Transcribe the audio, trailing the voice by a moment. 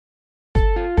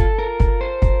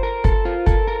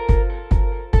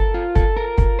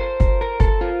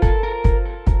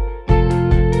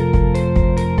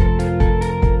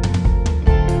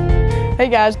Hey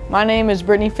guys, my name is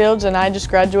Brittany Fields and I just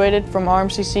graduated from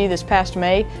RMCC this past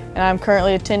May, and I'm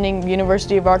currently attending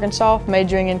University of Arkansas,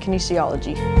 majoring in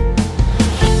kinesiology.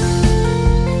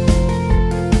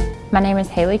 My name is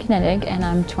Haley Knidig and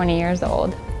I'm 20 years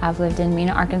old. I've lived in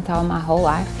Mena, Arkansas my whole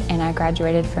life, and I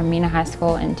graduated from Mena High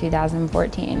School in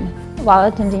 2014.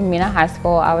 While attending Mena High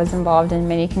School, I was involved in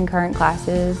many concurrent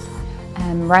classes.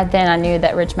 Right then I knew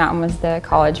that Rich Mountain was the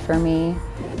college for me.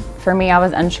 For me, I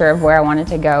was unsure of where I wanted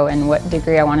to go and what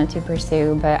degree I wanted to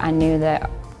pursue, but I knew that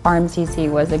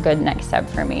RMCC was a good next step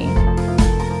for me.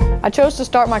 I chose to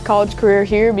start my college career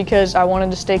here because I wanted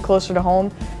to stay closer to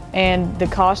home, and the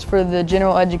cost for the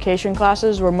general education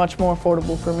classes were much more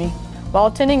affordable for me. While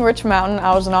attending Rich Mountain,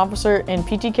 I was an officer in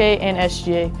PTK and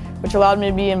SGA, which allowed me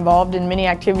to be involved in many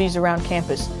activities around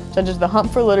campus, such as the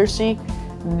Hunt for Literacy,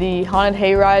 the Haunted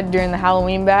Hayride during the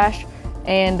Halloween Bash,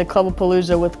 and the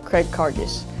Clubapalooza with Craig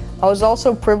Cargis. I was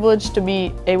also privileged to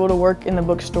be able to work in the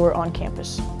bookstore on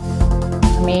campus.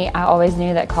 For me, I always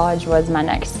knew that college was my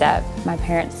next step. My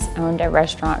parents owned a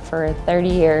restaurant for 30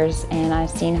 years and I've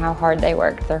seen how hard they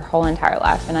worked their whole entire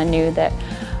life, and I knew that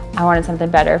I wanted something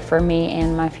better for me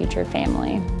and my future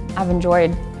family. I've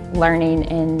enjoyed learning,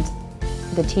 and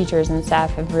the teachers and staff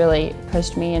have really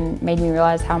pushed me and made me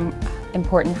realize how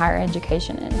important higher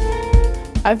education is.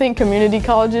 I think community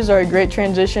colleges are a great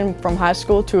transition from high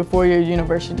school to a four-year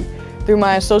university. Through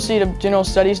my Associate of General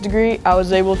Studies degree, I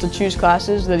was able to choose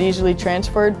classes that easily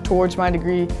transferred towards my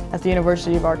degree at the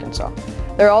University of Arkansas.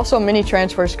 There are also many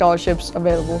transfer scholarships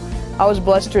available. I was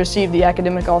blessed to receive the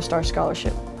Academic All-Star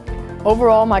Scholarship.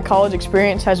 Overall, my college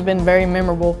experience has been very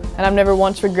memorable, and I've never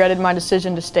once regretted my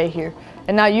decision to stay here.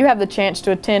 And now you have the chance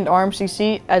to attend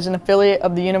RMCC as an affiliate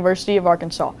of the University of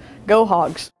Arkansas. Go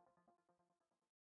Hogs!